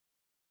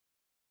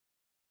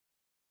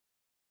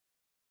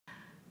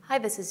Hi,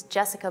 this is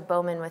Jessica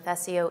Bowman with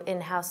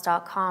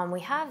SEOinhouse.com.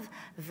 We have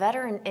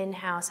veteran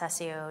in-house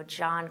SEO,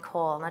 John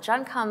Cole. Now,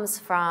 John comes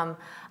from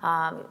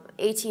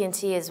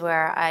AT&T is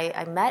where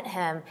I met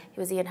him. He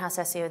was the in-house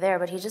SEO there,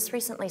 but he just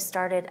recently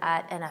started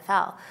at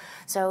NFL.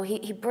 So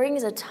he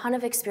brings a ton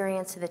of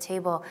experience to the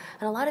table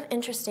and a lot of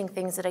interesting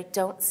things that I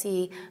don't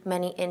see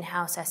many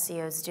in-house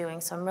SEOs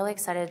doing. So I'm really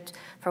excited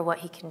for what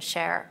he can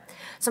share.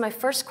 So my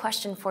first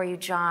question for you,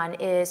 John,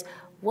 is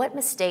what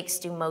mistakes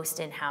do most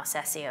in-house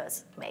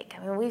SEOs make?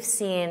 I mean, we've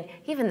seen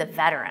even the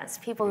veterans,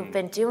 people who've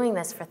been doing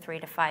this for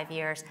 3 to 5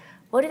 years.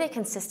 What do they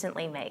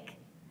consistently make?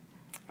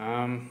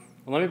 Well,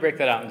 let me break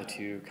that out into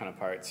two kind of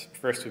parts.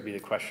 First would be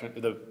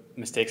the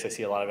mistakes I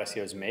see a lot of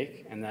SEOs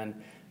make, and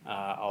then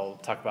I'll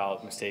talk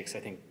about mistakes I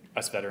think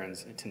us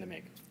veterans tend to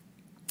make.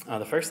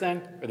 The first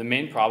thing, or the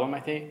main problem I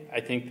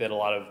think that a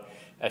lot of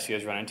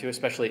SEOs run into,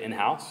 especially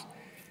in-house,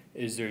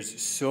 is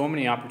there's so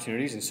many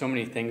opportunities and so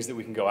many things that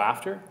we can go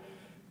after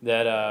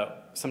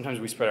that sometimes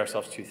we spread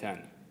ourselves too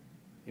thin.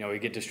 You know, we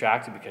get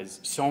distracted because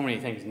so many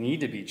things need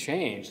to be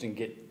changed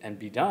and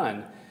be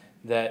done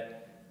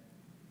that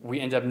we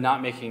end up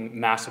not making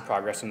massive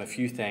progress on the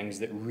few things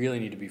that really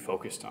need to be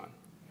focused on.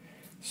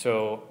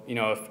 So, you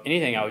know, if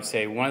anything, I would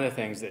say one of the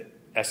things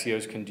that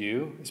SEOs can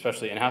do,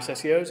 especially in-house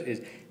SEOs,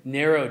 is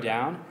narrow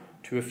down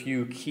to a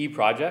few key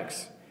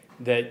projects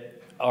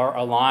that are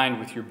aligned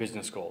with your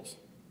business goals.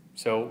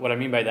 So what I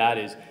mean by that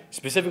is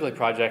specifically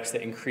projects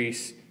that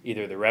increase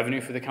either the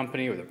revenue for the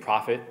company or the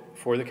profit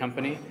for the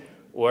company,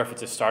 or if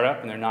it's a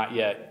startup and they're not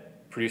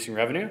yet producing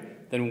revenue,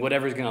 then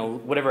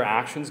whatever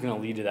action is going to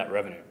lead to that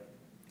revenue.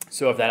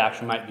 So if that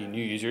action might be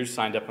new users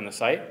signed up on the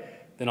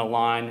site, then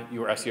align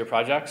your SEO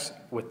projects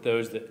with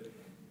those that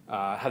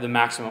have the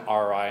maximum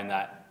ROI in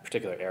that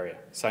particular area,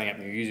 signing up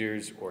new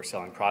users or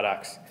selling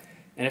products.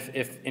 And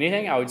if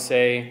anything, I would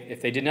say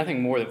if they did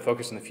nothing more than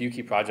focus on the few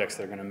key projects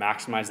that are going to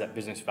maximize that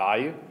business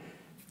value,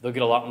 they'll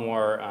get a lot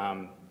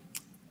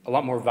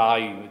more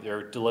value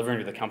they're delivering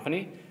to the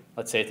company,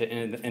 let's say at the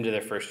end of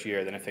their first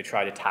year, than if they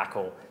try to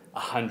tackle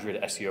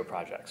 100 SEO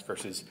projects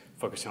versus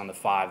focusing on the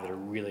 5 that are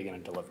really going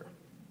to deliver.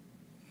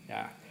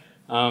 Yeah.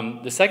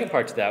 The second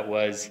part to that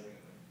was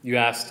you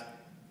asked,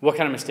 what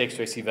kind of mistakes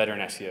do I see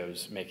veteran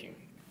SEOs making?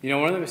 You know,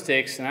 one of the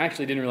mistakes, and I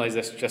actually didn't realize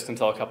this just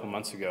until a couple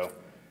months ago,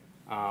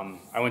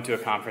 I went to a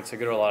conference. I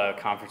go to a lot of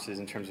conferences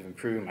in terms of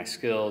improving my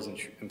skills and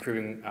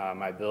improving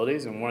my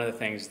abilities, and one of the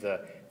things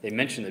that they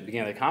mentioned at the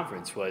beginning of the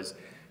conference was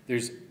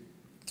there's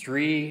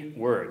 3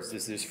 words,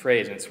 there's this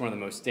phrase, and it's one of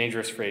the most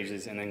dangerous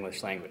phrases in the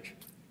English language.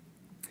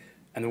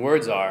 And the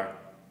words are,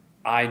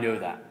 I know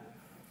that.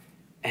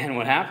 And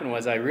what happened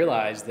was I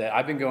realized that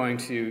I've been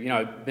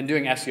I've been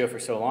doing SEO for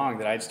so long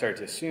that I'd start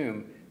to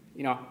assume,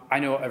 I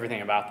know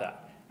everything about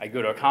that. I'd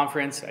go to a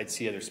conference, I'd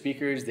see other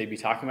speakers, they'd be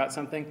talking about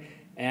something,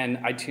 and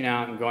I'd tune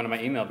out and go into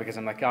my email because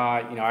I'm like,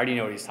 I already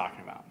know what he's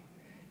talking about.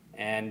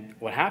 And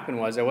what happened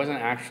was I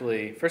wasn't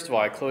actually, first of all,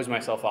 I closed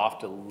myself off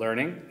to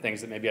learning things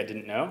that maybe I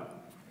didn't know.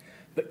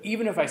 But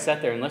even if I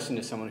sat there and listened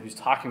to someone who's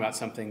talking about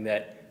something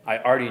that I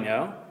already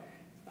know,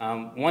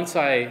 once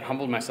I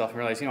humbled myself and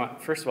realized,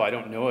 first of all, I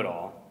don't know it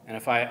all. And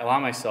if I allow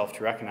myself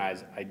to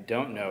recognize I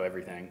don't know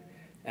everything,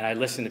 and I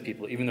listen to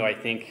people, even though I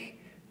think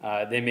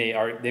they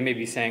may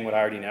be saying what I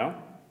already know,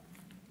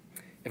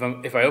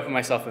 if I open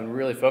myself and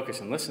really focus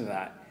and listen to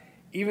that,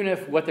 even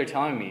if what they're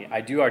telling me,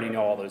 I do already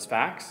know all those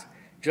facts,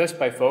 just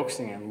by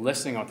focusing and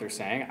listening to what they're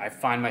saying, I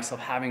find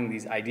myself having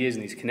these ideas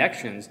and these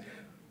connections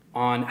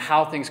on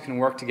how things can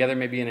work together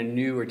maybe in a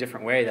new or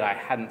different way that I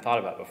hadn't thought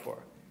about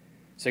before.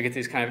 So I get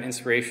these kind of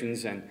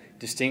inspirations and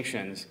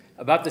distinctions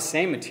about the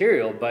same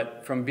material,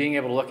 but from being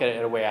able to look at it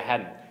in a way I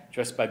hadn't,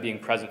 just by being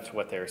present to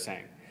what they were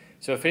saying.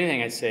 So if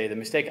anything, I'd say the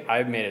mistake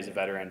I've made as a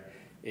veteran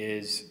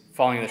is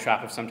falling in the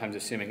trap of sometimes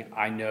assuming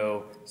I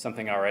know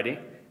something already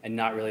and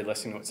not really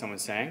listening to what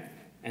someone's saying,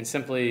 and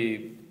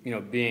simply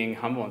being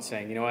humble and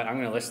saying, I'm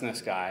going to listen to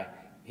this guy.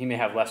 He may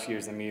have less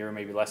years than me or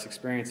maybe less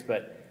experience,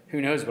 but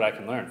who knows what I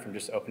can learn from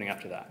just opening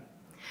up to that.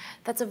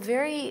 That's a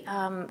very,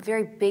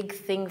 very big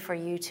thing for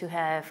you to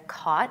have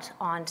caught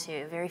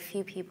onto. Very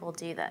few people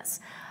do this.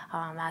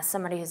 As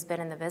somebody who's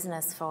been in the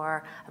business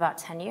for about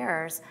 10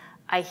 years,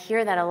 I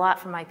hear that a lot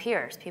from my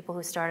peers, people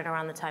who started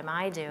around the time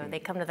I do. They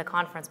come to the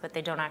conference, but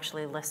they don't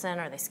actually listen,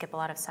 or they skip a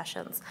lot of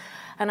sessions.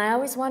 And I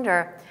always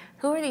wonder,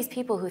 who are these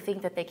people who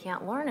think that they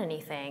can't learn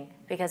anything?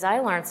 Because I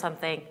learned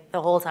something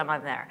the whole time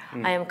I'm there.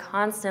 I am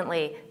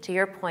constantly, to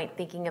your point,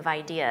 thinking of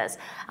ideas.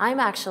 I'm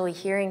actually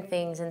hearing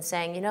things and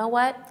saying, you know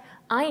what?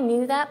 I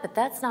knew that, but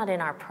that's not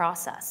in our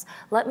process.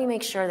 Let me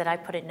make sure that I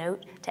put a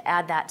note to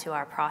add that to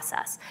our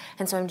process.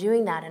 And so I'm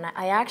doing that, and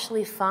I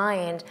actually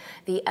find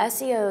the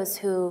SEOs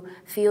who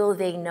feel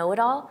they know it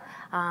all,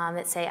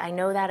 that say, I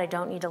know that, I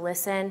don't need to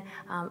listen,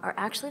 are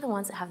actually the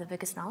ones that have the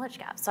biggest knowledge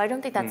gaps. So I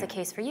don't think that's the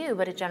case for you,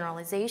 but a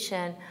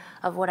generalization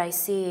of what I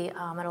see,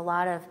 and a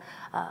lot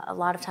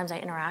of times I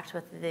interact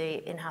with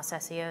the in-house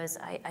SEOs,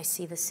 I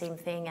see the same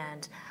thing,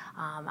 and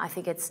I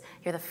think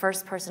you're the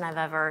first person I've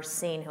ever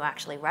seen who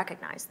actually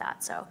recognized that.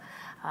 So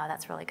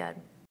that's really good.